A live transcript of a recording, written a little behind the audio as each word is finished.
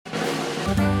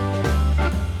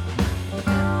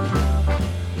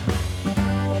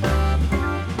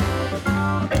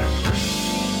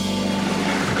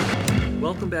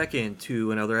Welcome back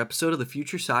into another episode of the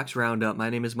FutureSox Roundup. My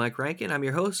name is Mike Rankin. I'm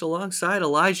your host alongside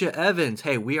Elijah Evans.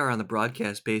 Hey, we are on the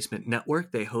Broadcast Basement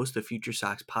Network. They host the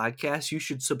FutureSox podcast. You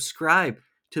should subscribe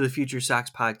to the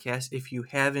FutureSox podcast if you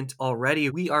haven't already.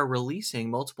 We are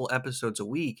releasing multiple episodes a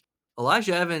week.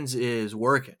 Elijah Evans is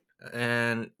working,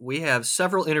 and we have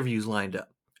several interviews lined up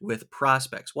with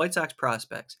prospects, White Sox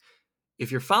prospects.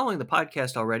 If you're following the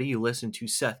podcast already, you listened to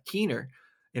Seth Keener,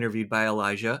 interviewed by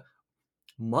Elijah.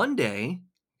 Monday,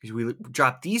 because we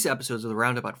drop these episodes of the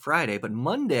Roundup on Friday, but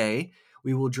Monday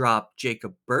we will drop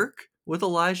Jacob Burke with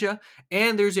Elijah,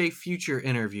 and there's a future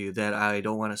interview that I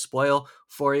don't want to spoil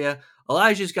for you.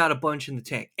 Elijah's got a bunch in the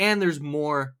tank, and there's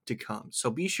more to come. So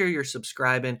be sure you're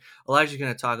subscribing. Elijah's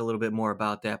going to talk a little bit more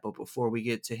about that, but before we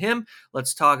get to him,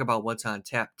 let's talk about what's on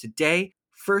tap today.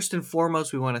 First and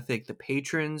foremost, we want to thank the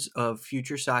patrons of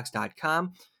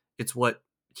FutureSox.com. It's what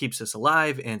keeps us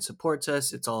alive and supports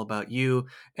us. It's all about you,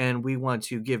 and we want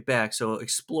to give back. So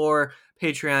explore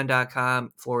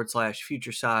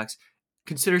patreon.com/FutureSox.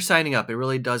 Consider signing up. It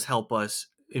really does help us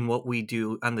in what we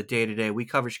do on the day-to-day. We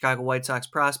cover Chicago White Sox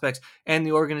prospects and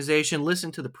the organization.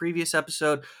 Listen to the previous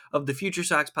episode of the Future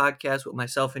Sox podcast with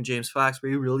myself and James Fox.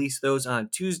 We release those on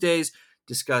Tuesdays,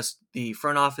 discuss the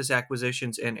front office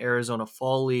acquisitions and Arizona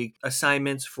Fall League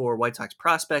assignments for White Sox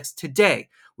prospects. Today,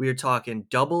 we are talking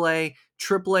AA,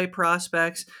 AAA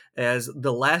prospects, as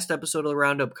the last episode of the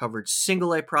Roundup covered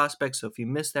single A prospects. So if you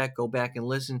missed that, go back and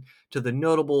listen to the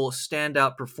notable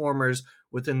standout performers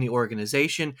within the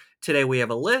organization. Today, we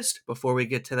have a list. Before we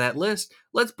get to that list,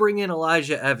 let's bring in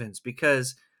Elijah Evans,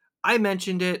 because I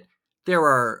mentioned it. There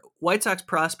are White Sox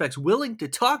prospects willing to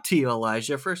talk to you,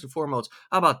 Elijah, first and foremost.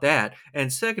 How about that?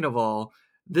 And second of all,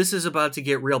 this is about to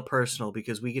get real personal,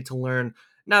 because we get to learn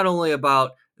not only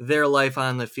about their life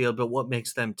on the field, but what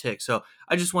makes them tick. So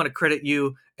I just want to credit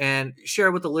you and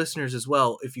share with the listeners as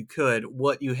well, if you could,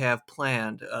 what you have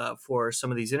planned for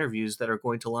some of these interviews that are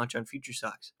going to launch on Future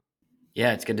Sox.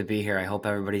 Yeah, it's good to be here. I hope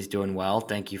everybody's doing well.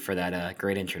 Thank you for that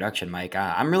great introduction, Mike.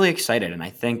 I'm really excited, and I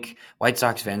think White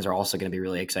Sox fans are also going to be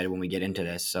really excited when we get into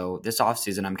this. So this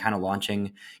offseason, I'm kind of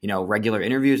launching, regular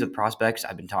interviews with prospects.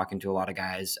 I've been talking to a lot of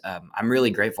guys. I'm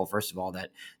really grateful, first of all, that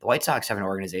the White Sox have an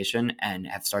organization and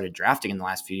have started drafting in the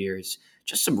last few years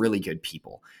just some really good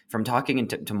people. From talking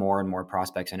to more and more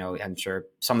prospects, I'm sure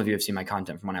some of you have seen my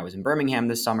content from when I was in Birmingham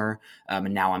this summer,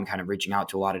 and now I'm kind of reaching out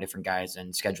to a lot of different guys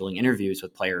and scheduling interviews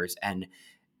with players, and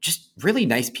just really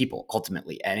nice people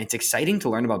ultimately. And it's exciting to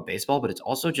learn about baseball, but it's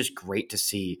also just great to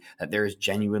see that there's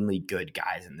genuinely good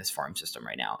guys in this farm system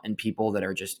right now, and people that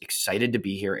are just excited to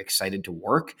be here, excited to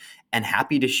work, and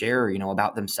happy to share,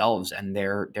 about themselves and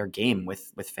their game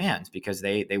with fans, because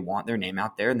they want their name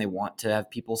out there and they want to have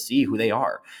people see who they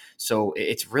are. So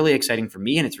it's really exciting for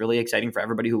me, and it's really exciting for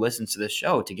everybody who listens to this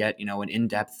show to get, an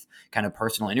in-depth kind of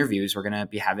personal interviews. We're going to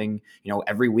be having,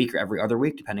 every week or every other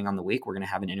week, depending on the week, we're going to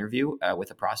have an interview with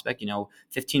a prospect,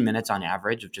 15 minutes on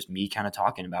average of just me kind of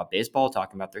talking about baseball,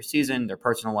 talking about their season, their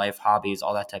personal life, hobbies,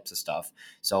 all that types of stuff.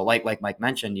 So like Mike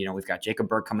mentioned, we've got Jacob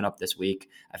Burke coming up this week.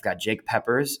 I've got Jake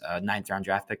Peppers, 9th round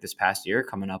draft pick this past year,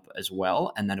 coming up as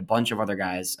well. And then a bunch of other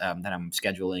guys that I'm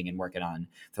scheduling and working on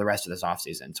for the rest of this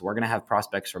offseason. So we're going to have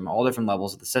prospects from all different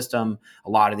levels of the system. A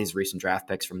lot of these recent draft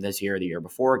picks from this year, the year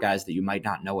before, guys that you might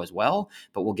not know as well,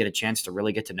 but we'll get a chance to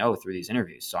really get to know through these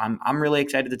interviews. So I'm really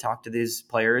excited to talk to these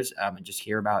players and just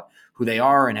hear about who they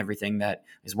are and everything that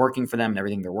is working for them and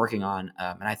everything they're working on.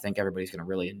 And I think everybody's going to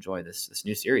really enjoy this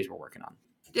new series we're working on.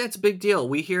 Yeah, it's a big deal.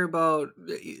 We hear about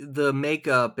the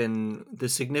makeup and the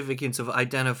significance of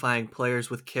identifying players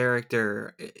with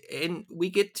character, and we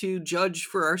get to judge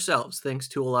for ourselves thanks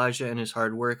to Elijah and his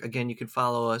hard work. Again, you can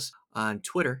follow us on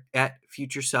Twitter at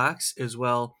FutureSox, as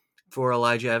well for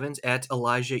Elijah Evans at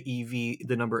Elijah EV,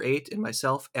 the number 8, and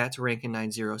myself at Rankin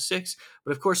 906.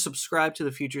 But of course, subscribe to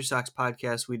the Future Sox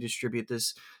podcast. We distribute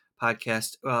this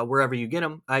podcast wherever you get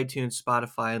them, iTunes,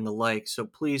 Spotify, and the like. So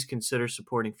please consider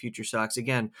supporting Future Sox.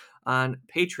 Again, on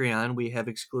Patreon, we have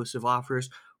exclusive offers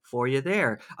for you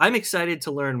there. I'm excited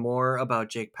to learn more about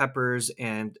Jake Peppers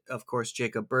and, of course,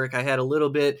 Jacob Burke. I had a little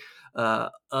bit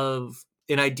of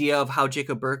an idea of how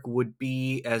Jacob Burke would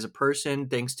be as a person,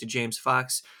 thanks to James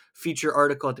Fox feature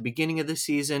article at the beginning of the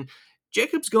season.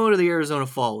 Jacob's going to the Arizona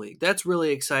Fall League. That's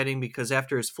really exciting, because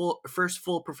after his first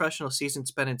full professional season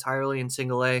spent entirely in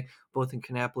single A, both in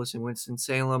Kannapolis and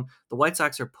Winston-Salem, the White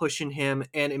Sox are pushing him,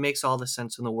 and it makes all the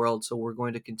sense in the world. So we're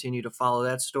going to continue to follow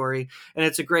that story. And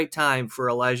it's a great time for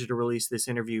Elijah to release this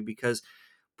interview, because,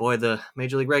 boy, the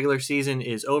Major League regular season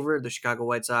is over. The Chicago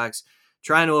White Sox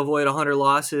trying to avoid 100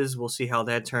 losses. We'll see how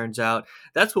that turns out.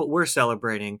 That's what we're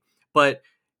celebrating. But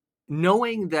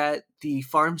knowing that the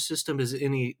farm system is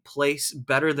in a place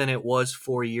better than it was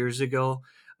 4 years ago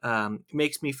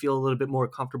makes me feel a little bit more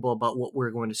comfortable about what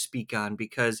we're going to speak on,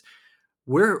 because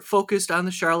we're focused on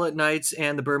the Charlotte Knights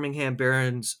and the Birmingham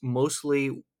Barons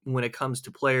mostly when it comes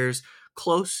to players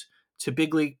close to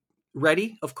big league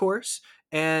ready, of course.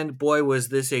 And boy, was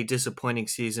this a disappointing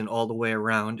season all the way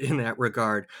around in that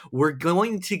regard. We're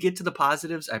going to get to the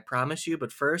positives, I promise you.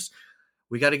 But first,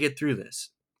 we got to get through this.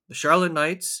 The Charlotte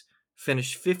Knights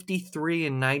finished 53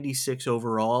 and 96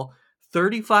 overall,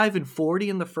 35 and 40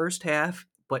 in the first half,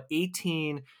 but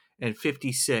 18 and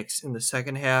 56 in the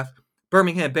second half.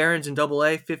 Birmingham Barons in Double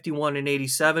A, 51 and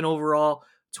 87 overall,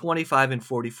 25 and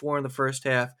 44 in the first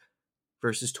half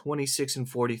versus 26 and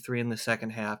 43 in the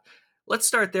second half. Let's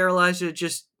start there, Elijah,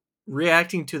 just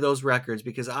reacting to those records,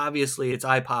 because obviously it's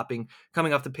eye-popping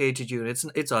coming off the page at you,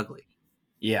 and it's ugly.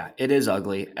 Yeah, it is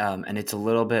ugly, and it's a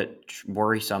little bit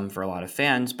worrisome for a lot of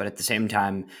fans. But at the same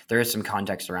time, there is some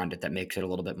context around it that makes it a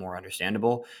little bit more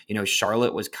understandable.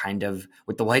 Charlotte was kind of,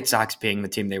 with the White Sox being the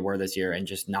team they were this year and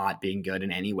just not being good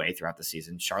in any way throughout the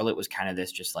season. Charlotte was kind of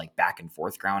this just like back and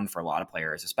forth ground for a lot of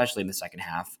players, especially in the second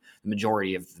half. The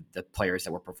majority of the players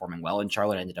that were performing well in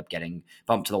Charlotte ended up getting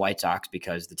bumped to the White Sox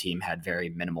because the team had very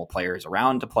minimal players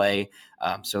around to play.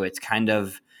 So it's kind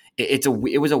of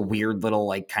it was a weird little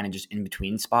like kind of just in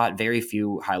between spot. Very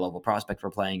few high level prospects were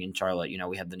playing in Charlotte.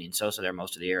 We had Lenyn Sosa there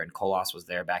most of the year, and Colas was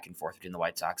there back and forth between the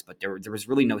White Sox. But there was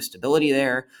really no stability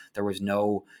there. There was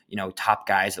no top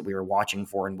guys that we were watching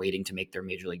for and waiting to make their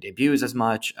major league debuts as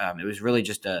much. It was really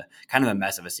just a kind of a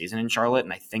mess of a season in Charlotte,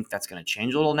 and I think that's going to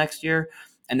change a little next year.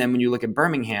 And then when you look at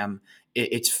Birmingham,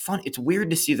 it's fun. It's weird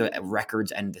to see the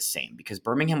records end the same, because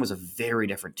Birmingham was a very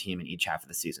different team in each half of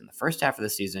the season. The first half of the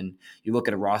season, you look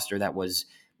at a roster that was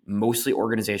mostly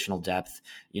organizational depth.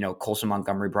 Colson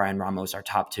Montgomery, Brian Ramos, our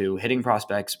top two hitting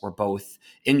prospects, were both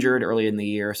injured early in the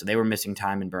year, so they were missing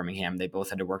time in Birmingham. They both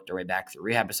had to work their way back through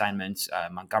rehab assignments.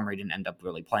 Montgomery didn't end up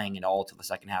really playing at all till the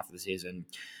second half of the season.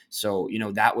 So,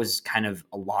 that was kind of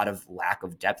a lot of lack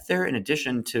of depth there, in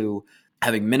addition to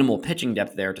having minimal pitching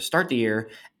depth there to start the year.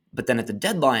 But then at the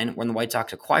deadline, when the White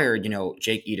Sox acquired,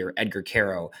 Jake Eder, Edgar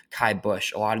Caro, Kai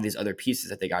Bush, a lot of these other pieces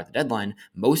that they got at the deadline,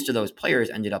 most of those players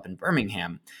ended up in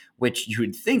Birmingham, which you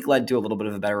would think led to a little bit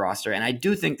of a better roster. And I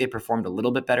do think they performed a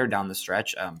little bit better down the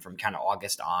stretch from kind of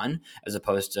August on, as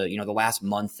opposed to, the last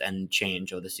month and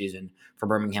change of the season for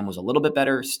Birmingham was a little bit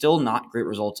better. Still not great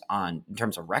results in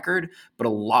terms of record, but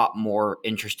a lot more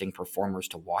interesting performers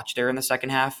to watch there in the second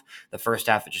half. The first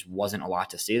half, it just wasn't a lot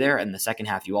to see there. And the second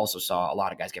half, you also saw a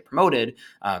lot of guys get promoted.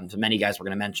 So many guys we're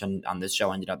going to mention on this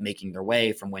show ended up making their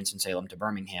way from Winston-Salem to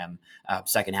Birmingham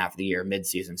second half of the year,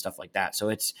 midseason, stuff like that.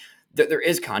 So there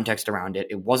is context around it.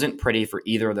 It wasn't pretty for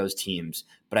either of those teams,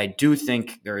 but I do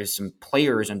think there is some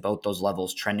players in both those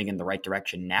levels trending in the right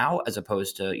direction now, as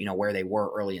opposed to, where they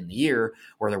were early in the year,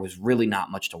 where there was really not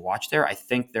much to watch there. I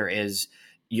think there is,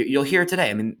 you'll hear today.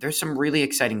 I mean, there's some really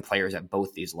exciting players at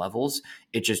both these levels.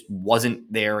 It just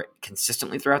wasn't there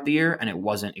consistently throughout the year, and it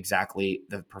wasn't exactly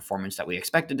the performance that we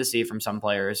expected to see from some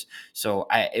players. So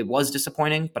it was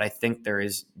disappointing, but I think there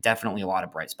is definitely a lot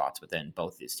of bright spots within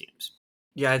both these teams.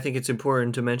 Yeah, I think it's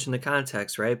important to mention the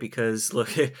context, right? Because look,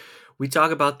 we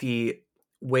talk about the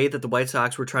way that the White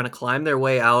Sox were trying to climb their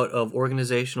way out of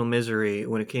organizational misery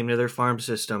when it came to their farm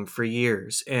system for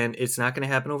years. And it's not going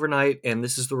to happen overnight. And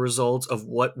this is the result of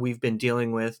what we've been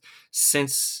dealing with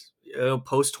since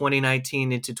post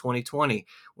 2019 into 2020,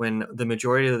 when the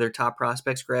majority of their top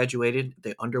prospects graduated.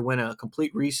 They underwent a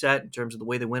complete reset in terms of the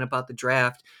way they went about the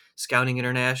draft. Scouting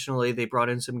internationally, they brought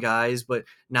in some guys, but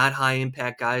not high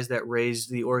impact guys that raised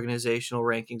the organizational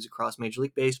rankings across Major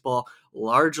League Baseball.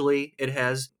 Largely, it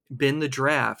has been the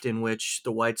draft in which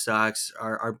the White Sox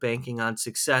are banking on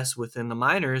success within the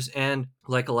minors. And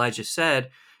like Elijah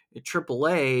said, at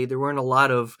AAA, there weren't a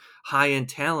lot of high-end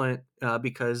talent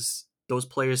because those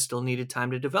players still needed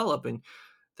time to develop. And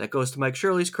that goes to Mike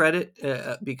Shirley's credit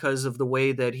because of the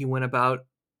way that he went about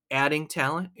adding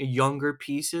talent, younger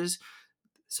pieces,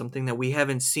 something that we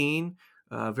haven't seen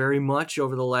very much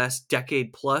over the last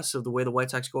decade plus of the way the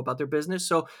White Sox go about their business.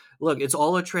 So, look, it's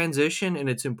all a transition, and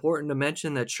it's important to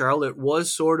mention that Charlotte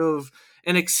was sort of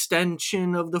an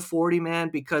extension of the 40-man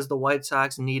because the White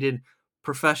Sox needed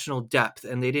professional depth,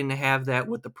 and they didn't have that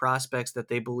with the prospects that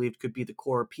they believed could be the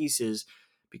core pieces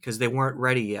because they weren't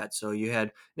ready yet. So you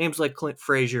had names like Clint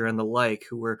Frazier and the like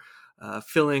who were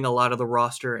filling a lot of the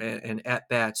roster and at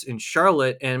bats in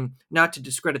Charlotte. And not to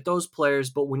discredit those players,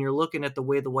 but when you're looking at the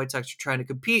way the White Sox are trying to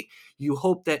compete, you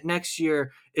hope that next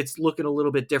year it's looking a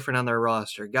little bit different on their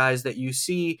roster. Guys that you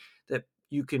see that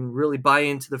you can really buy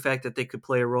into the fact that they could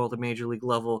play a role at the major league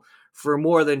level for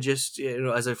more than just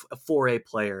as a 4A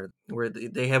player, where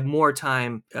they have more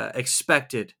time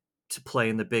expected to play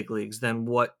in the big leagues than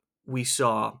what we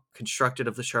saw constructed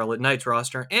of the Charlotte Knights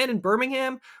roster. And in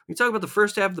Birmingham, we talk about the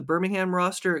first half of the Birmingham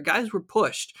roster, guys were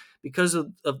pushed because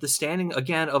of the standing,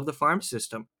 again, of the farm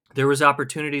system. There was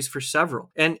opportunities for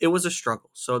several, and it was a struggle.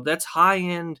 So that's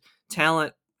high-end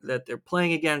talent that they're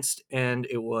playing against, and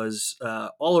it was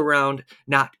all around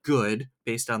not good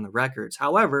based on the records.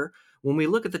 However, when we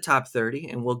look at the top 30,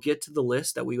 and we'll get to the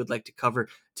list that we would like to cover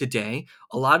today,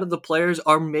 a lot of the players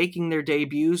are making their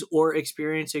debuts or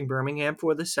experiencing Birmingham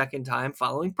for the second time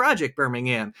following Project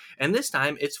Birmingham. And this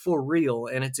time it's for real,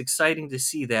 and it's exciting to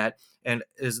see that. And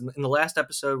as in the last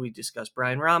episode, we discussed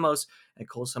Brian Ramos and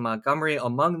Colson Montgomery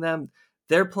among them.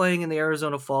 They're playing in the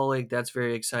Arizona Fall League. That's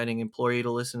very exciting. Implore you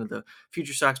to listen to the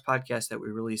Future Sox podcast that we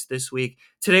released this week.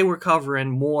 Today, we're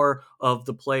covering more of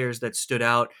the players that stood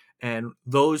out and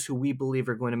those who we believe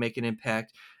are going to make an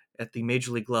impact at the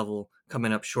major league level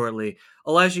coming up shortly.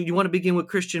 Elijah, you want to begin with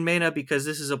Cristian Mena because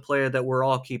this is a player that we're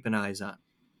all keeping eyes on.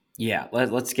 Yeah,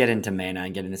 let's get into Mena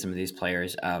and get into some of these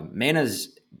players.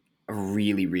 Mena's a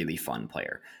really, really fun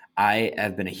player. I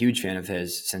have been a huge fan of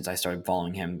his since I started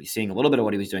following him, seeing a little bit of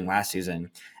what he was doing last season,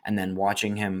 and then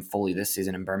watching him fully this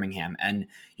season in Birmingham. And,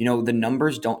 the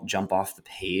numbers don't jump off the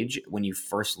page when you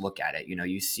first look at it.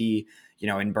 You see,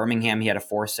 in Birmingham, he had a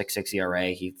 4.66 ERA.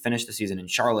 He finished the season in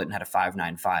Charlotte and had a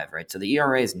 5.95, right? So the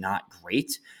ERA is not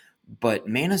great, but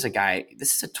Mena's a guy,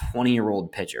 this is a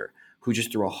 20-year-old pitcher who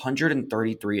just threw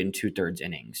 133 and 2/3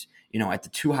 innings, at the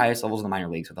two highest levels in the minor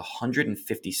leagues with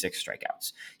 156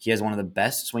 strikeouts. He has one of the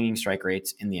best swinging strike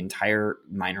rates in the entire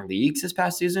minor leagues this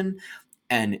past season.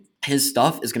 And his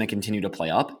stuff is going to continue to play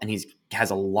up, and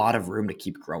has a lot of room to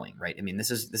keep growing, right? I mean, this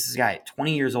is a guy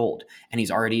 20 years old, and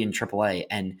he's already in AAA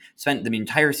and spent the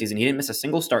entire season. He didn't miss a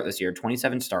single start this year,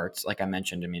 27 starts, like I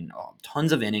mentioned. I mean,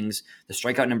 tons of innings. The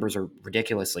strikeout numbers are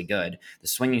ridiculously good. The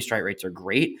swinging strike rates are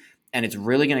great. And it's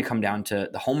really going to come down to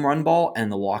the home run ball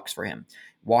and the walks for him.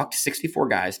 Walked 64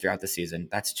 guys throughout the season.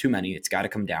 That's too many. It's got to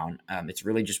come down. It's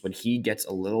really just when he gets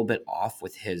a little bit off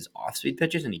with his off-speed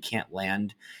pitches and he can't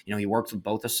land. He works with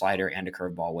both a slider and a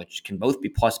curveball, which can both be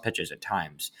plus pitches at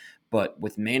times. But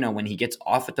with Mena, when he gets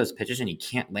off with those pitches and he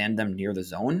can't land them near the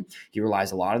zone, he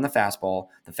relies a lot on the fastball.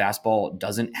 The fastball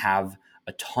doesn't have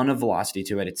a ton of velocity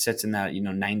to it. It sits in that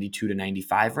 92 to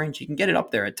 95 range. He can get it up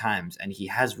there at times, and he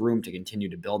has room to continue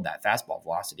to build that fastball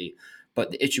velocity. But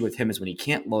the issue with him is when he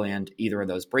can't land either of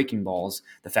those breaking balls,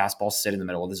 the fastballs sit in the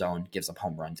middle of the zone, gives up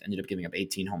home runs, ended up giving up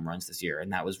 18 home runs this year.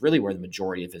 And that was really where the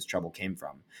majority of his trouble came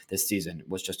from this season,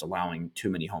 was just allowing too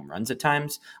many home runs at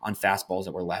times on fastballs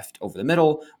that were left over the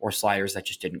middle or sliders that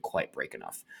just didn't quite break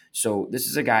enough. So this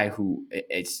is a guy who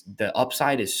the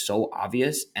upside is so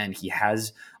obvious, and he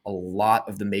has a lot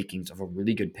of the makings of a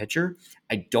really good pitcher.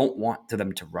 I don't want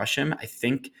them to rush him. I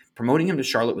think promoting him to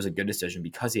Charlotte was a good decision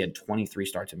because he had 23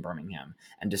 starts in Birmingham.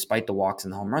 And despite the walks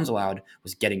and the home runs allowed,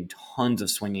 was getting tons of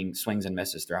swings and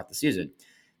misses throughout the season.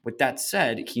 With that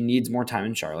said, he needs more time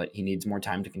in Charlotte. He needs more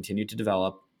time to continue to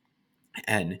develop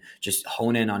and just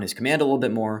hone in on his command a little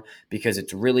bit more, because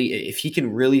it's really, if he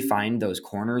can really find those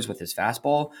corners with his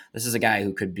fastball, this is a guy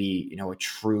who could be, a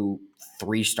true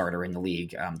 3-starter in the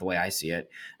league, the way I see it.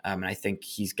 And I think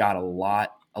he's got a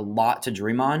lot to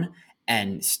dream on,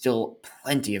 and still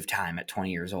plenty of time at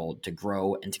 20 years old to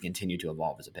grow and to continue to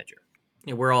evolve as a pitcher.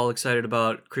 Yeah, we're all excited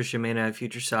about Cristian Mena at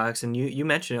Future Sox, and you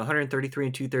mentioned 133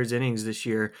 and 2/3 innings this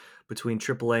year between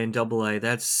AAA and AA.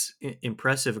 That's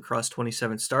impressive across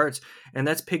 27 starts, and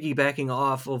that's piggybacking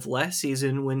off of last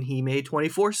season when he made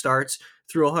 24 starts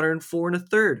through 104 and a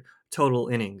third total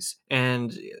innings,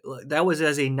 and that was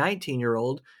as a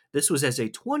 19-year-old. This was as a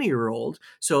 20-year-old.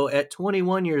 So at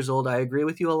 21 years old, I agree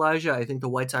with you, Elijah. I think the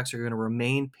White Sox are going to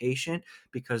remain patient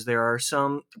because there are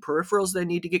some peripherals that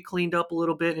need to get cleaned up a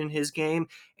little bit in his game.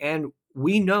 And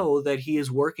we know that he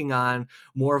is working on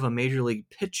more of a major league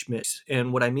pitch mix.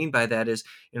 And what I mean by that is,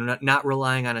 not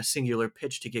relying on a singular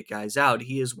pitch to get guys out.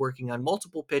 He is working on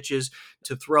multiple pitches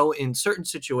to throw in certain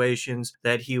situations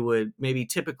that he would maybe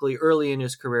typically early in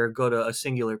his career go to a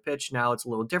singular pitch. Now it's a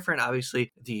little different.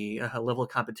 Obviously, the level of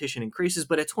competition increases,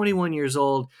 but at 21 years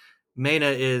old, Mena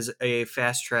is a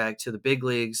fast track to the big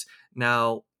leagues.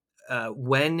 Now,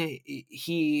 when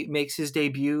he makes his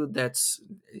debut, that's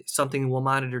something we'll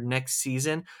monitor next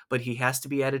season, but he has to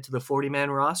be added to the 40-man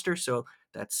roster. So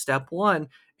that's step one.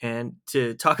 And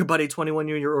to talk about a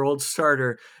 21-year-old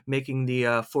starter making the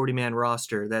 40-man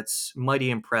roster, that's mighty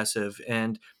impressive.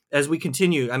 And as we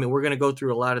continue, I mean, we're going to go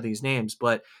through a lot of these names,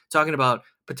 but talking about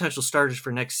potential starters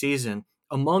for next season,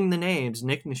 among the names,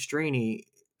 Nick Nastrini,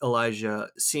 Elijah,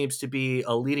 seems to be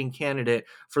a leading candidate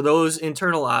for those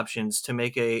internal options to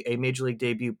make a major league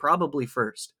debut, probably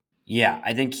first. Yeah,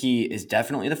 I think he is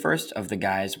definitely the first of the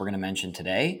guys we're going to mention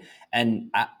today.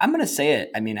 And I'm going to say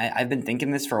it. I mean, I've been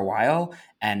thinking this for a while,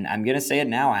 and I'm going to say it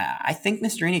now. I think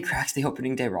Nastrini cracks the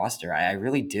opening day roster. I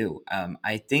really do.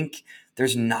 I think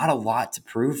there's not a lot to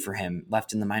prove for him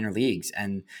left in the minor leagues.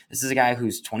 And this is a guy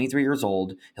who's 23 years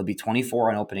old. He'll be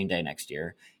 24 on opening day next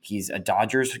year. He's a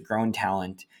Dodgers grown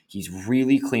talent. He's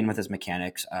really clean with his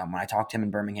mechanics. When I talked to him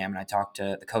in Birmingham and I talked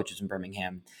to the coaches in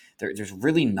Birmingham, there's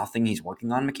really nothing he's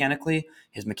working on mechanically.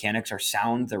 His mechanics are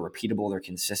sound, they're repeatable, they're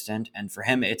consistent. And for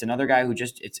him, it's another guy who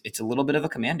just it's a little bit of a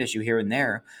command issue here and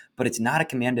there, but it's not a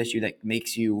command issue that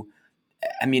makes you.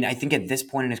 I mean, I think at this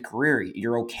point in his career,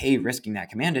 you're okay risking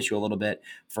that command issue a little bit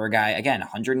for a guy, again,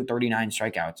 139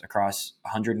 strikeouts across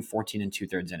 114 and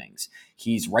two-thirds innings.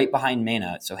 He's right behind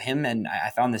Mena. So him and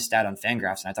I found this stat on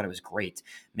Fangraphs, and I thought it was great.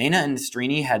 Mena and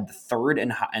Nastrini had the third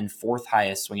and fourth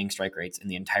highest swinging strike rates in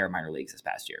the entire minor leagues this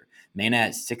past year. Mena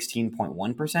at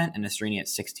 16.1% and Nastrini at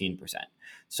 16%.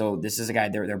 So this is a guy,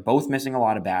 they're both missing a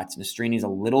lot of bats. Nastrini's a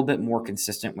little bit more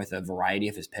consistent with a variety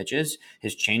of his pitches.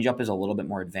 His changeup is a little bit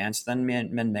more advanced than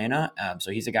Mena.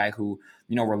 So he's a guy who,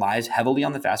 relies heavily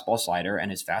on the fastball slider,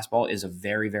 and his fastball is a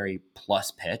very, very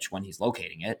plus pitch when he's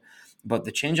locating it. But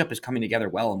the changeup is coming together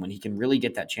well, and when he can really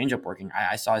get that changeup working,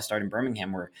 I saw his start in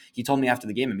Birmingham where he told me after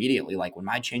the game immediately, like, when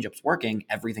my changeup's working,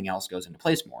 everything else goes into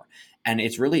place more. And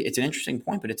it's an interesting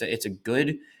point, but it's a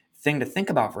good thing to think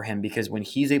about for him, because when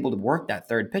he's able to work that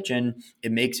third pitch in,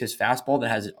 it makes his fastball that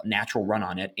has a natural run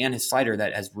on it and his slider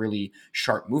that has really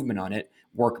sharp movement on it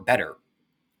work better,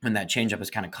 and that changeup is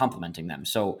kind of complementing them.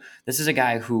 So this is a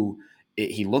guy who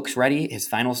he looks ready. His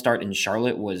final start in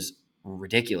Charlotte was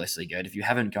ridiculously good. If you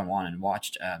haven't gone on and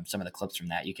watched some of the clips from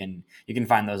that, you can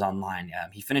find those online.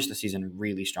 He finished the season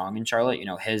really strong in Charlotte.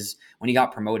 His when he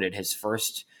got promoted, his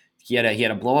first he had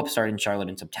a blow up start in Charlotte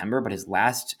in September, but his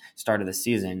last start of the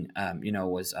season,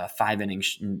 was a 5 inning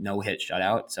no hit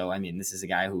shutout. So I mean, this is a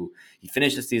guy who he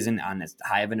finished the season on as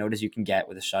high of a note as you can get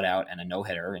with a shutout and a no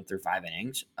hitter and through 5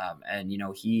 innings. And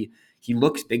he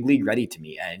looks big league ready to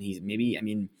me. And he's maybe, I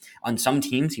mean, on some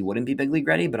teams he wouldn't be big league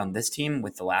ready, but on this team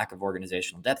with the lack of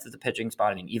organizational depth at the pitching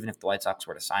spot, I mean, even if the White Sox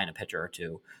were to sign a pitcher or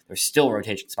two, there's still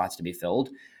rotation spots to be filled.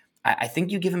 I think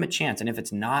you give him a chance. And if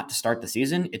it's not to start the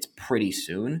season, it's pretty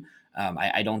soon.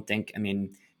 I don't think, I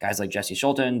mean, guys like Jesse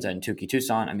Schultens and Tuki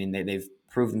Toussaint, I mean, they've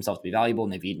proved themselves to be valuable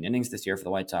and they've eaten innings this year for the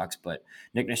White Sox. But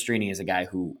Nick Nastrini is a guy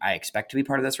who I expect to be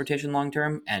part of this rotation long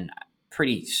term and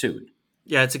pretty soon.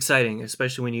 Yeah, it's exciting,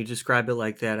 especially when you describe it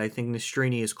like that. I think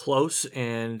Nastrini is close,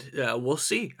 and we'll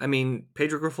see. I mean,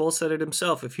 Pedro Grifol said it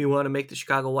himself. If you want to make the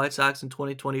Chicago White Sox in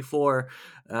 2024,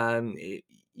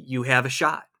 you have a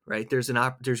shot, right? There's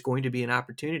going to be an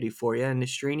opportunity for you, and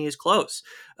Nastrini is close.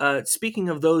 Speaking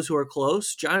of those who are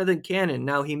close, Jonathan Cannon.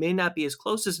 Now, he may not be as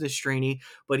close as Nastrini,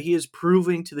 but he is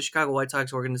proving to the Chicago White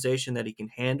Sox organization that he can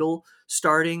handle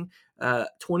starting.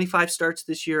 25 starts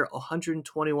this year,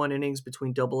 121 innings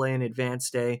between Double A and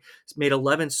Advanced A. He's made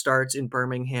 11 starts in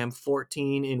Birmingham,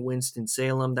 14 in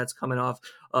Winston-Salem. That's coming off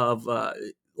of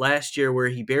last year where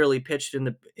he barely pitched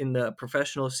in the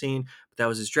professional scene, but that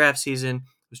was his draft season.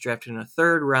 He was drafted in a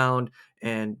third round,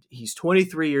 and he's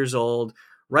 23 years old.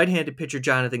 Right-handed pitcher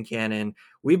Jonathan Cannon.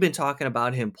 We've been talking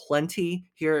about him plenty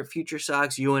here at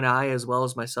FutureSox, you and I, as well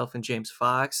as myself and James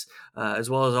Fox, as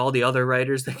well as all the other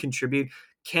writers that contribute.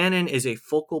 Cannon is a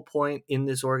focal point in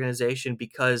this organization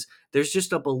because there's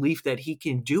just a belief that he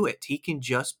can do it. He can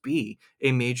just be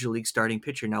a major league starting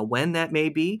pitcher. Now, when that may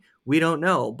be, we don't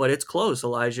know, but it's close,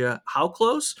 Elijah. How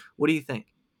close? What do you think?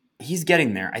 He's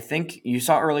getting there. I think you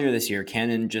saw earlier this year,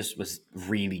 Cannon just was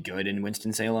really good in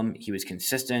Winston-Salem. He was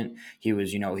consistent. He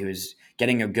was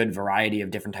getting a good variety of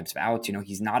different types of outs.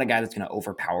 He's not a guy that's going to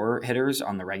overpower hitters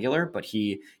on the regular, but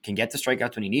he can get the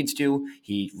strikeouts when he needs to.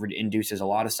 He induces a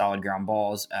lot of solid ground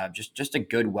balls. Just a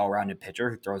good, well-rounded pitcher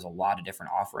who throws a lot of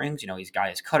different offerings. He's got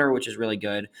his cutter, which is really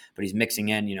good, but he's mixing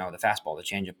in, the fastball, the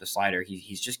changeup, the slider.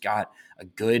 He's just got a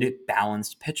good,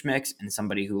 balanced pitch mix, and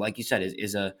somebody who, like you said,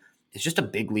 is just a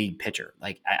big league pitcher.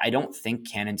 Like, I don't think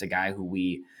Cannon's a guy who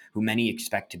many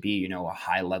expect to be, a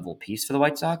high level piece for the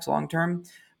White Sox long term.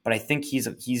 But I think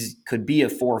he's could be a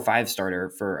 4 or 5 starter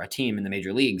for a team in the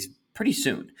major leagues pretty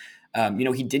soon.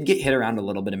 He did get hit around a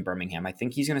little bit in Birmingham. I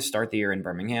think he's going to start the year in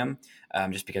Birmingham,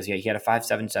 just because he had a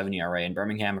 5.77 ERA in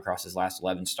Birmingham across his last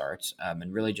 11 starts,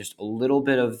 and really just a little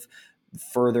bit of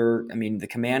further. I mean, the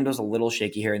command was a little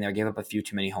shaky here and there, gave up a few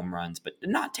too many home runs, but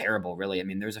not terrible, really. I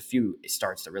mean, there's a few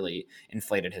starts that really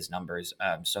inflated his numbers.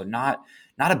 So not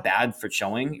a bad for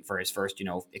showing for his first,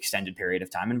 extended period of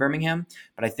time in Birmingham.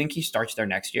 But I think he starts there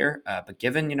next year. But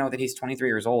given, that he's 23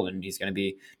 years old and he's going to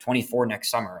be 24 next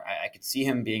summer, I could see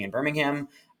him being in Birmingham.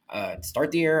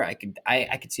 Start the year. I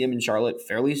could see him in Charlotte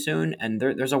fairly soon, and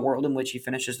there's a world in which he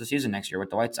finishes the season next year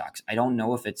with the White Sox. I don't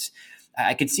know if it's.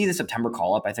 I could see the September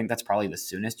call up. I think that's probably the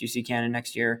soonest you see Cannon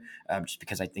next year, just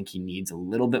because I think he needs a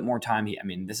little bit more time.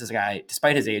 This is a guy,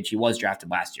 despite his age, he was drafted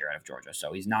last year out of Georgia,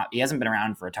 so he hasn't been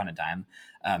around for a ton of time.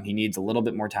 He needs a little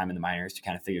bit more time in the minors to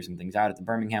kind of figure some things out at the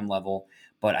Birmingham level.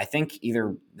 But I think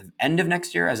either the end of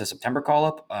next year as a September call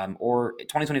up, or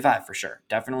 2025 for sure.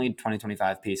 Definitely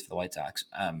 2025 piece for the White Sox.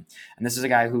 And this is a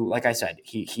guy who, like I said,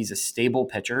 he's a stable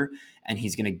pitcher and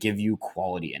he's going to give you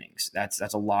quality innings. That's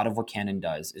a lot of what Cannon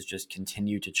does, is just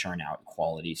continue to churn out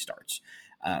quality starts.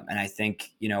 And I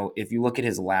think, if you look at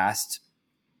his last,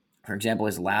 for example,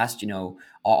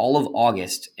 all of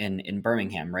August in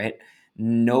Birmingham, right?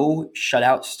 No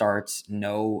shutout starts,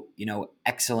 no,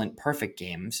 excellent perfect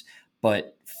games,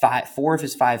 but four of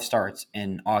his five starts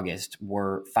in August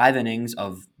were 5 innings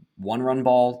of 1 run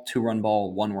ball, 2 run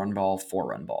ball, 1 run ball, 4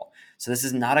 run ball. So this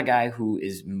is not a guy who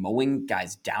is mowing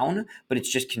guys down, but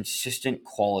it's just consistent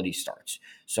quality starts.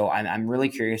 So I'm really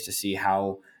curious to see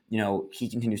how, he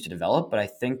continues to develop, but I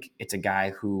think it's a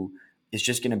guy who is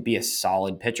just going to be a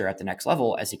solid pitcher at the next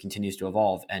level as he continues to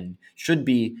evolve, and should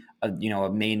be a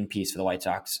main piece for the White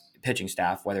Sox pitching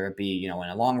staff, whether it be, in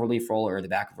a long relief role or the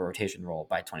back of a rotation role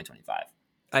by 2025.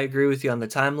 I agree with you on the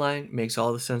timeline. Makes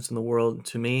all the sense in the world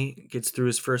to me. Gets through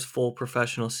his first full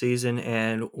professional season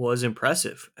and was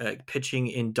impressive at pitching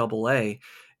in Double A.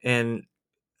 And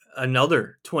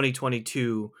another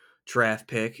 2022 draft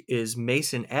pick is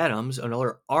Mason Adams,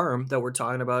 another arm that we're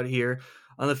talking about here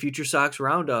on the FutureSox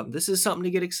Roundup. This is something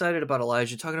to get excited about,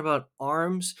 Elijah. Talking about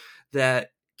arms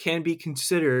that can be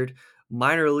considered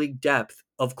minor league depth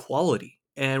of quality.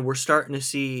 And we're starting to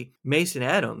see Mason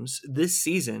Adams this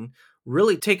season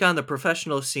really take on the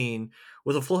professional scene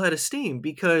with a full head of steam,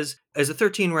 because as a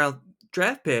 13-round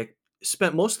draft pick,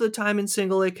 spent most of the time in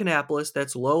single A Kannapolis,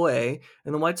 that's low A,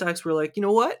 and the White Sox were like, you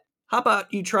know what? How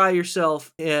about you try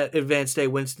yourself at Advanced A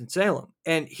Winston-Salem?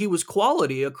 And he was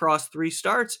quality across 3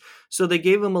 starts, so they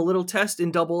gave him a little test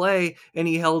in Double A, and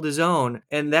he held his own.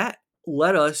 And that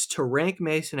led us to rank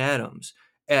Mason Adams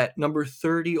at number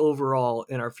 30 overall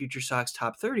in our Future Sox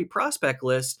top 30 prospect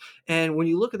list. And when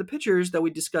you look at the pitchers that we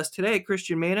discussed today,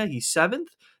 Cristian Mena, he's 7th.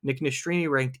 Nick Nastrini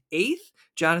ranked 8th.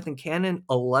 Jonathan Cannon,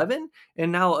 11.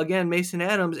 And now, again, Mason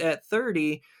Adams at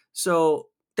 30. So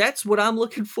that's what I'm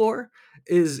looking for,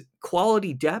 is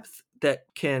quality depth that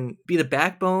can be the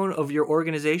backbone of your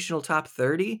organizational top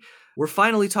 30. We're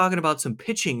finally talking about some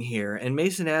pitching here, and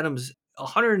Mason Adams,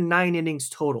 109 innings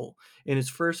total in his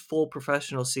first full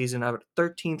professional season out of a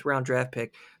 13th round draft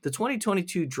pick. The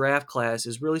 2022 draft class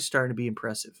is really starting to be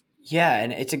impressive. Yeah,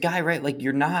 and it's a guy, right? Like,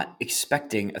 you're not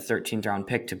expecting a 13th round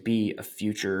pick to be a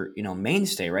future,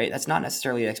 mainstay, right? That's not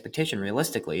necessarily an expectation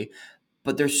realistically.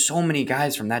 But there's so many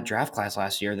guys from that draft class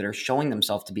last year that are showing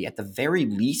themselves to be, at the very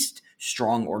least,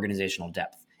 strong organizational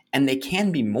depth. And they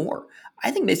can be more. I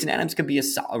think Mason Adams could be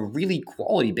a really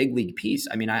quality big league piece.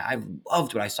 I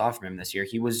loved what I saw from him this year.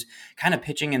 He was kind of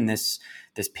pitching in this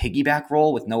piggyback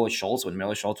role with Noah Schultz when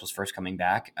Noah Schultz was first coming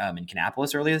back in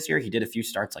Kannapolis earlier this year. He did a few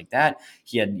starts like that.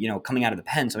 He had, coming out of the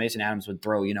pen, so Mason Adams would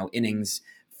throw, innings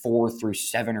 4 through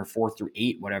 7 or 4 through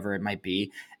 8, whatever it might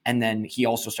be. And then he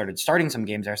also started starting some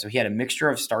games there. So he had a mixture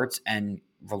of starts and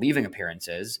relieving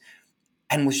appearances,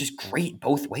 and was just great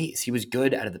both ways. He was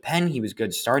good out of the pen. He was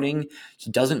good starting.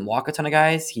 He doesn't walk a ton of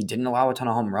guys. He didn't allow a ton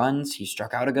of home runs. He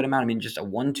struck out a good amount. Just a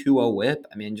 1.20 whip.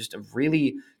 Just a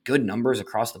really good numbers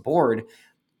across the board.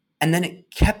 And then it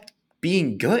kept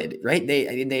being good, right?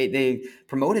 They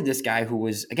promoted this guy who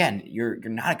was, again, you're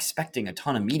not expecting a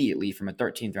ton immediately from a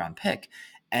 13th round pick.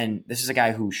 And this is a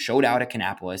guy who showed out at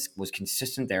Kannapolis, was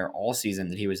consistent there all season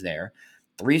that he was there.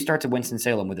 3 starts at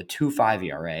Winston-Salem with a 2.5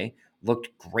 ERA,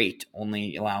 looked great,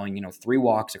 only allowing, 3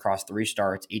 walks across 3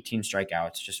 starts, 18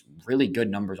 strikeouts, just really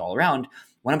good numbers all around.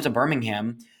 Went up to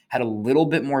Birmingham, had a little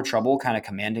bit more trouble kind of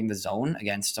commanding the zone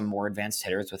against some more advanced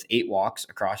hitters with 8 walks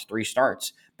across 3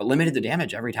 starts, but limited the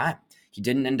damage every time. He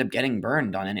didn't end up getting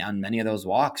burned on many of those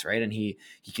walks, right? And he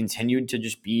continued to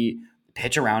just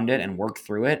pitch around it and work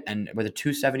through it, and with a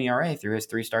 2.70 ERA through his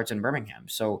 3 starts in Birmingham.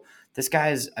 So this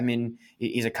guy's,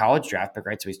 he's a college draft pick,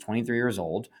 right? So he's 23 years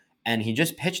old, And he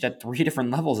just pitched at 3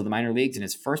 different levels of the minor leagues in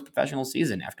his first professional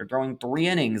season after throwing 3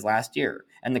 innings last year.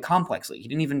 And the complex league, he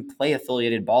didn't even play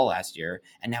affiliated ball last year.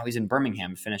 And now he's in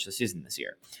Birmingham to finish the season this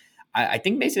year. I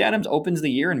think Mason Adams opens the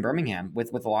year in Birmingham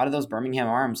with a lot of those Birmingham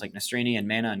arms like Nastrini and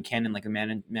Mena and Cannon, like we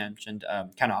mentioned,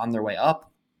 kind of on their way up.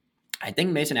 I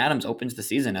think Mason Adams opens the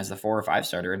season as the 4 or 5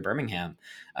 starter in Birmingham,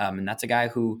 and that's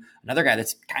another guy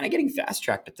that's kind of getting fast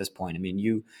tracked at this point. I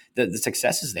mean, the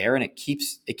success is there, and it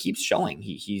keeps showing.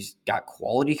 He's got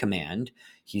quality command.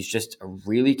 He's just a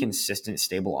really consistent,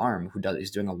 stable arm is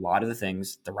doing a lot of the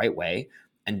things the right way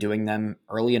and doing them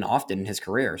early and often in his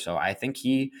career. So I think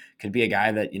he could be a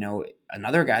guy that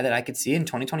another guy that I could see in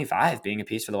 2025 being a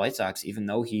piece for the White Sox, even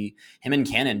though him and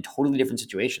Cannon, totally different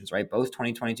situations, right? Both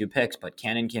 2022 picks, but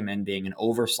Cannon came in being an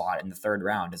overslot in the third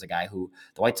round as a guy who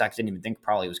the White Sox didn't even think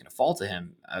probably was going to fall to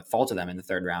them in the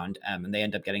third round, and they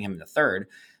end up getting him in the third.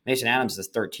 Mason Adams is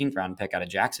the 13th round pick out of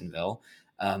Jacksonville,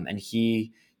 and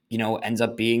he ends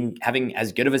up having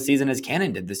as good of a season as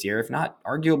Cannon did this year, if not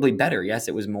arguably better. Yes,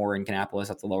 it was more in Kannapolis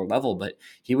at the lower level, but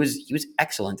he was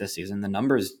excellent this season. The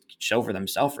numbers show for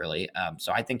themselves, really.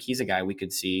 So I think he's a guy we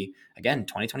could see again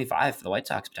 2025 for the White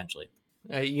Sox potentially.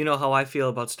 You know how I feel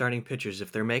about starting pitchers.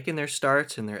 If they're making their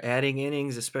starts and they're adding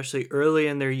innings, especially early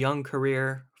in their young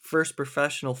career, first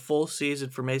professional full season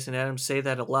for Mason Adams, say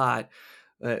that a lot.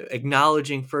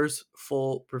 Acknowledging first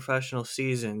full professional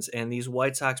seasons, and these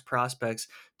White Sox prospects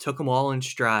took them all in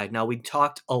stride. Now, we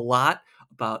talked a lot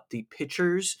about the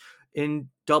pitchers in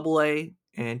AA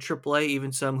and AAA,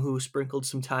 even some who sprinkled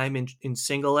some time in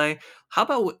single A. How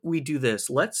about we do this?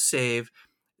 Let's save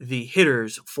the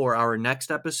hitters for our next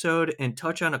episode and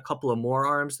touch on a couple of more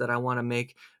arms that I want to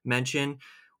make mention.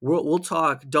 We'll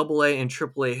talk AA and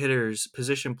AAA hitters,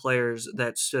 position players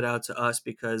that stood out to us,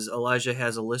 because Elijah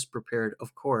has a list prepared,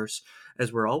 of course,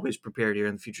 as we're always prepared here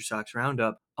in the FutureSox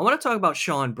Roundup. I want to talk about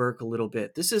Sean Burke a little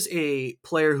bit. This is a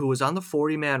player who was on the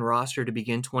 40-man roster to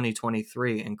begin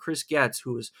 2023, and Chris Getz,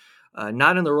 who was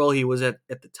not in the role he was at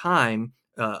the time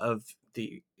of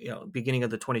the beginning of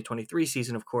the 2023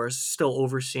 season, of course, still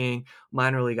overseeing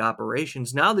minor league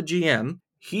operations. Now the GM,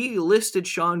 he listed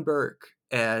Sean Burke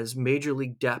as major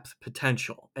league depth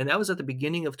potential, and that was at the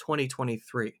beginning of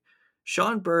 2023.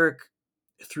 Sean Burke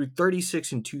threw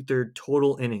 36 and two-thirds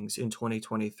total innings in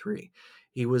 2023.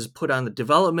 He was put on the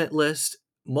development list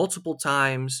multiple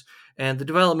times, and the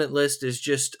development list is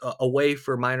just a way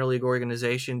for minor league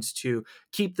organizations to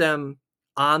keep them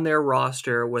on their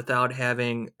roster without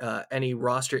having any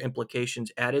roster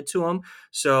implications added to them.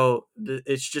 So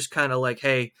it's just kind of like,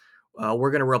 hey,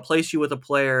 we're going to replace you with a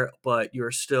player, but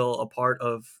you're still a part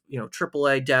of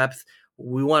AAA depth.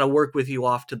 We want to work with you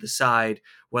off to the side,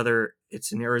 whether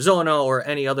it's in Arizona or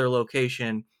any other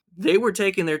location. They were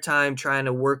taking their time trying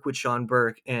to work with Sean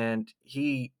Burke, and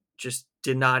he just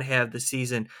did not have the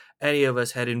season any of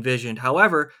us had envisioned.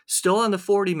 However, still on the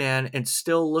 40-man and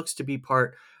still looks to be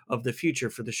part of the future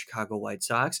for the Chicago White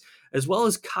Sox, as well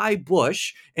as Kai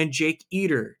Bush and Jake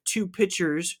Eder, two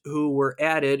pitchers who were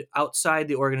added outside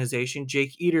the organization.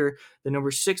 Jake Eder, the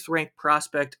number 6th ranked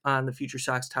prospect on the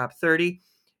FutureSox Top 30.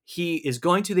 He is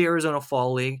going to the Arizona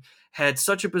Fall League, had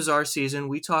such a bizarre season.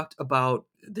 We talked about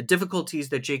the difficulties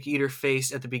that Jake Eder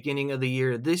faced at the beginning of the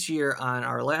year this year on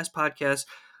our last podcast,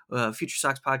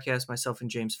 FutureSox podcast, myself and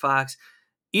James Fox.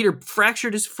 Eder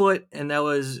fractured his foot, and that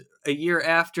was a year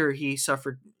after he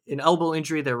suffered an elbow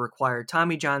injury that required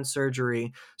Tommy John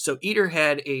surgery. So Eder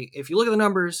had if you look at the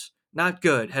numbers, not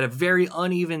good. Had a very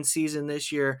uneven season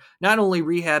this year, not only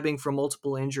rehabbing from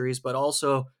multiple injuries, but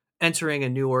also entering a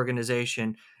new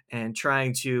organization and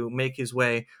trying to make his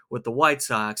way with the White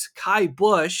Sox. Kai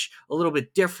Bush, a little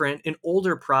bit different, an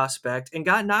older prospect, and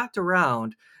got knocked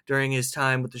around during his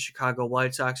time with the Chicago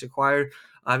White Sox, acquired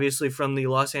obviously from the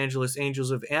Los Angeles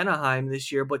Angels of Anaheim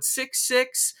this year, but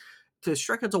 6'6", to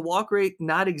strike out to walk rate,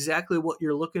 not exactly what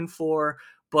you're looking for,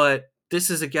 but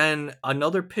this is, again,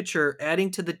 another pitcher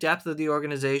adding to the depth of the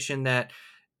organization that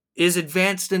is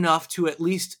advanced enough to at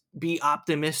least be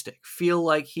optimistic, feel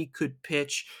like he could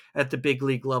pitch at the big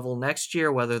league level next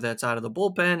year, whether that's out of the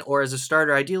bullpen or as a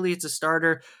starter. Ideally, it's a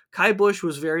starter. Kai Bush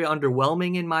was very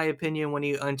underwhelming, in my opinion, when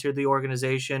he entered the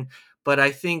organization. But I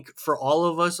think for all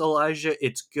of us, Elijah,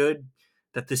 it's good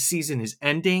that the season is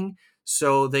ending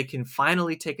so they can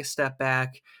finally take a step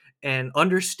back and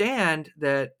understand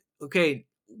that, okay,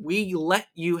 we let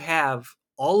you have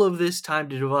all of this time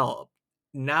to develop.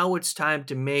 Now it's time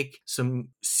to make some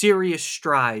serious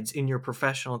strides in your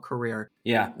professional career.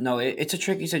 Yeah, no, it's a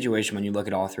tricky situation when you look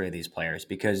at all 3 of these players,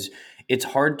 because it's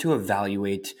hard to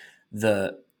evaluate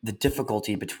the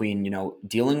difficulty between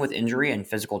dealing with injury and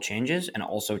physical changes and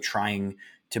also trying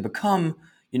to become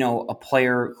a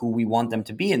player who we want them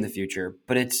to be in the future,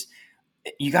 but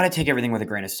you got to take everything with a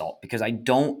grain of salt, because I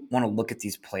don't want to look at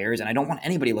these players, and I don't want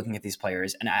anybody looking at these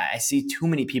players. And I see too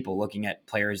many people looking at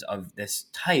players of this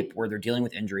type where they're dealing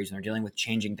with injuries and they're dealing with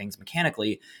changing things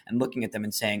mechanically and looking at them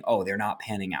and saying, oh, they're not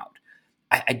panning out.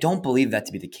 I don't believe that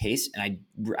to be the case. And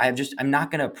I'm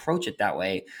not going to approach it that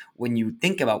way when you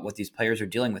think about what these players are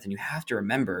dealing with. And you have to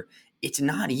remember, it's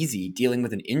not easy dealing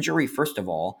with an injury, first of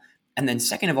all. And then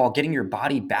second of all, getting your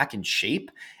body back in shape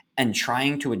and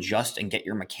trying to adjust and get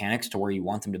your mechanics to where you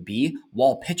want them to be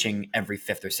while pitching every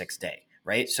fifth or sixth day.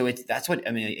 Right. So that's what,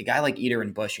 I mean, a guy like Eater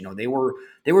and Bush, they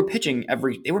were pitching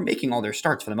they were making all their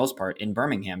starts for the most part in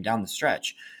Birmingham down the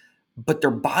stretch, but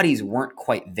their bodies weren't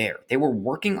quite there. They were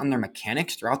working on their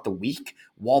mechanics throughout the week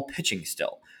while pitching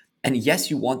still. And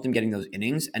yes, you want them getting those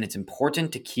innings, and it's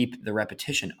important to keep the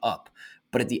repetition up.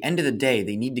 But at the end of the day,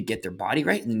 they need to get their body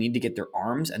right, and they need to get their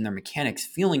arms and their mechanics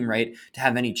feeling right to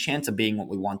have any chance of being what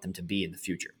we want them to be in the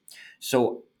future.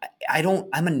 So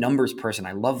I'm a numbers person.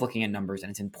 I love looking at numbers, and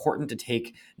it's important to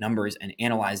take numbers and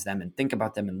analyze them and think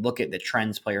about them and look at the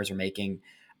trends players are making.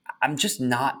 I'm just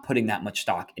not putting that much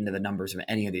stock into the numbers of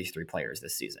any of these three players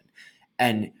this season.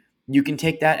 And you can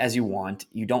take that as you want.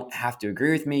 You don't have to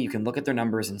agree with me. You can look at their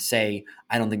numbers and say,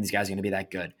 I don't think these guys are going to be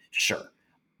that good. Sure.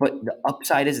 But the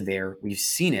upside is there. We've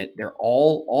seen it. They're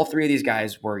all three of these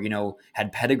guys were,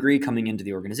 had pedigree coming into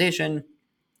the organization.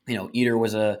 Eater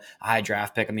was a high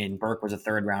draft pick. I mean, Burke was a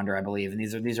third rounder, I believe. And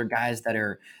these are guys that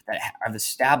have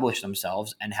established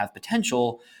themselves and have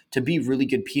potential to be really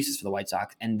good pieces for the White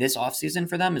Sox. And this offseason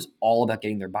for them is all about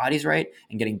getting their bodies right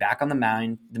and getting back on the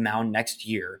mound next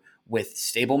year with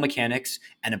stable mechanics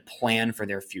and a plan for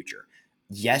their future.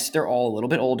 Yes, they're all a little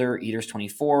bit older. Eater's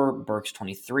 24, Burke's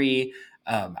 23.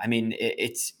 I mean,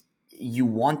 it's you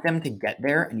want them to get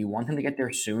there, and you want them to get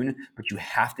there soon, but you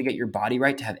have to get your body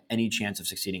right to have any chance of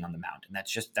succeeding on the mound. And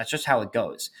that's just how it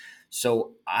goes.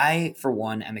 So I, for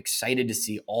one, am excited to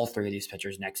see all three of these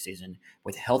pitchers next season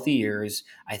with healthy years.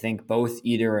 I think both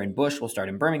Eater and Bush will start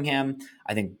in Birmingham.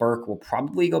 I think Burke will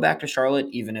probably go back to Charlotte,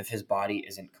 even if his body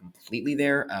isn't completely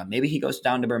there. Maybe he goes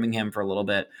down to Birmingham for a little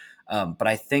bit. But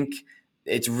I think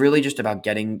it's really just about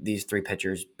getting these three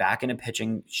pitchers back into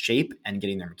pitching shape and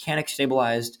getting their mechanics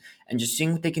stabilized and just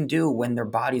seeing what they can do when their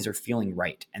bodies are feeling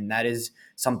right. And that is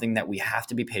something that we have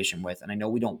to be patient with. And I know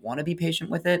we don't want to be patient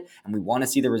with it, and we want to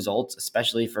see the results,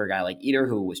 especially for a guy like Eater,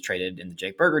 who was traded in the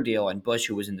Jake Berger deal, and Bush,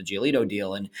 who was in the Giolito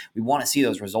deal. And we want to see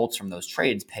those results from those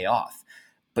trades pay off.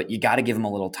 But you got to give them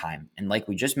a little time. And like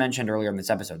we just mentioned earlier in this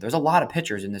episode, there's a lot of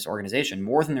pitchers in this organization,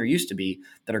 more than there used to be,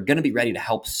 that are going to be ready to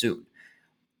help soon.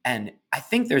 And I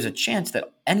think there's a chance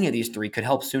that any of these three could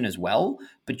help soon as well,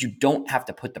 but you don't have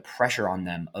to put the pressure on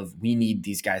them of we need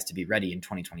these guys to be ready in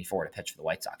 2024 to pitch for the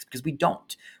White Sox, because we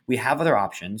don't. We have other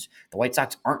options. The White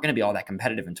Sox aren't going to be all that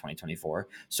competitive in 2024.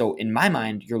 So in my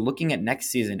mind, you're looking at next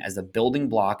season as the building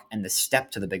block and the step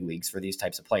to the big leagues for these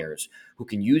types of players who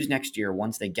can use next year,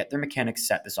 once they get their mechanics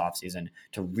set this offseason,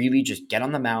 to really just get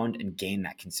on the mound and gain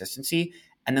that consistency.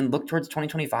 And then look towards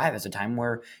 2025 as a time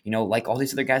where, like all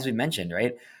these other guys we've mentioned,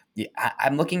 right?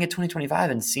 I'm looking at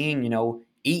 2025 and seeing,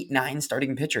 8-9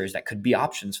 starting pitchers that could be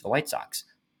options for the White Sox.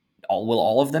 Will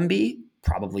all of them be?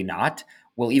 Probably not.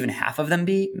 Will even half of them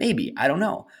be? Maybe. I don't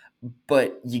know.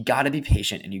 But you got to be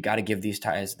patient, and you got to give these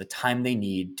guys the time they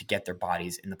need to get their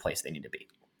bodies in the place they need to be.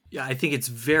 Yeah, I think it's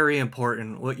very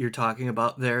important what you're talking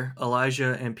about there,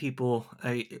 Elijah, and people.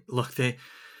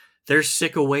 They're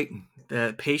sick of waiting.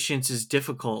 The patience is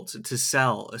difficult to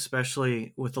sell,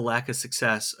 especially with the lack of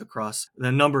success across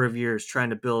the number of years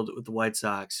trying to build with the White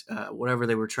Sox, whatever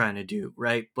they were trying to do,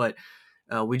 right? But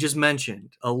we just mentioned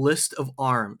a list of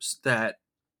arms that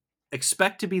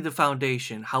expect to be the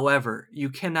foundation. However, you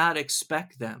cannot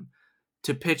expect them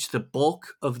to pitch the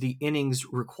bulk of the innings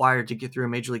required to get through a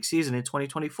major league season in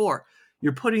 2024.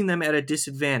 You're putting them at a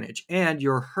disadvantage, and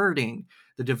you're hurting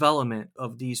the development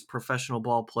of these professional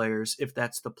ball players if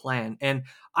that's the plan. And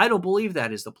I don't believe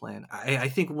that is the plan. I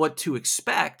think what to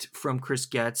expect from Chris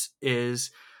Getz is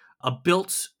a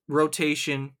built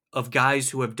rotation of guys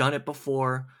who have done it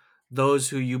before, those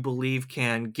who you believe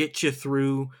can get you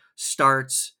through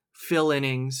starts, fill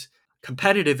innings,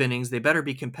 competitive innings. They better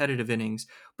be competitive innings,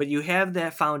 but you have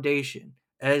that foundation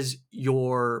as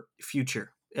your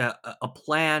future, a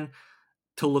plan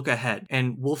to look ahead.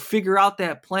 And we'll figure out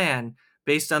that plan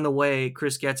based on the way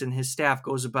Chris Getz and his staff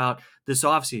goes about this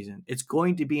offseason. It's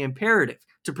going to be imperative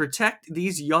to protect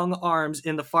these young arms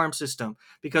in the farm system,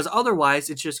 because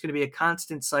otherwise it's just going to be a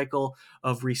constant cycle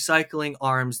of recycling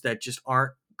arms that just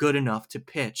aren't good enough to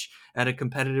pitch at a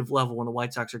competitive level when the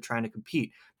White Sox are trying to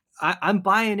compete. I'm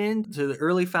buying into the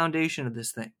early foundation of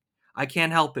this thing. I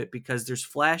can't help it because there's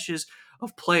flashes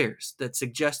of players that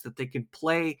suggest that they can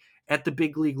play at the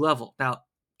big league level. Now,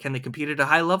 can they compete at a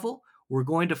high level? We're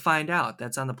going to find out.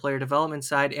 That's on the player development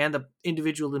side and the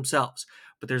individual themselves.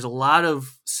 But there's a lot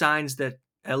of signs that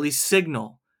at least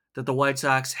signal that the White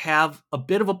Sox have a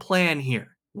bit of a plan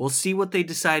here. We'll see what they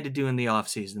decide to do in the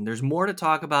offseason. There's more to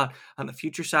talk about on the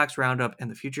Future Sox Roundup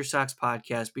and the Future Sox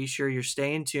podcast. Be sure you're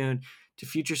staying tuned to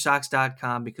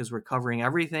FutureSox.com because we're covering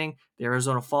everything. The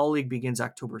Arizona Fall League begins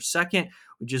October 2nd.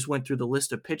 We just went through the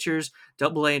list of pitchers, AA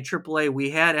and AAA.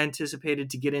 We had anticipated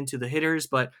to get into the hitters,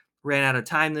 but ran out of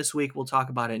time this week. We'll talk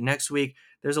about it next week.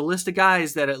 There's a list of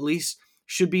guys that at least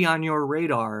should be on your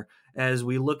radar as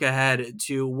we look ahead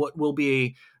to what will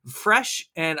be fresh,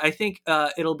 and I think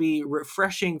it'll be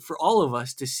refreshing for all of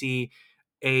us to see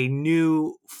a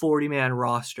new 40-man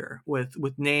roster with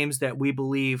names that we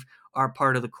believe are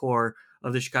part of the core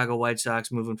of the Chicago White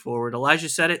Sox moving forward. Elijah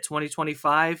said it,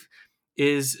 2025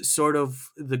 is sort of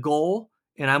the goal,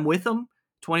 and I'm with him.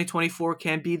 2024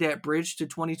 can be that bridge to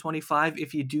 2025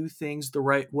 if you do things the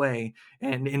right way.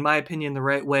 And in my opinion, the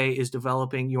right way is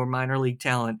developing your minor league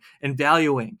talent and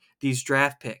valuing these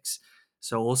draft picks.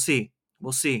 So we'll see.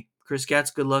 We'll see. Chris Getz,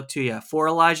 good luck to you. For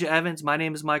Elijah Evans, my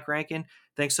name is Mike Rankin.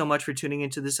 Thanks so much for tuning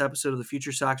into this episode of the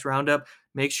Future Sox Roundup.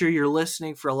 Make sure you're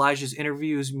listening for Elijah's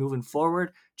interviews moving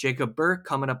forward. Jacob Burke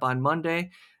coming up on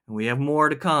Monday. And we have more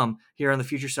to come here on the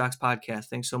Future Sox podcast.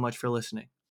 Thanks so much for listening.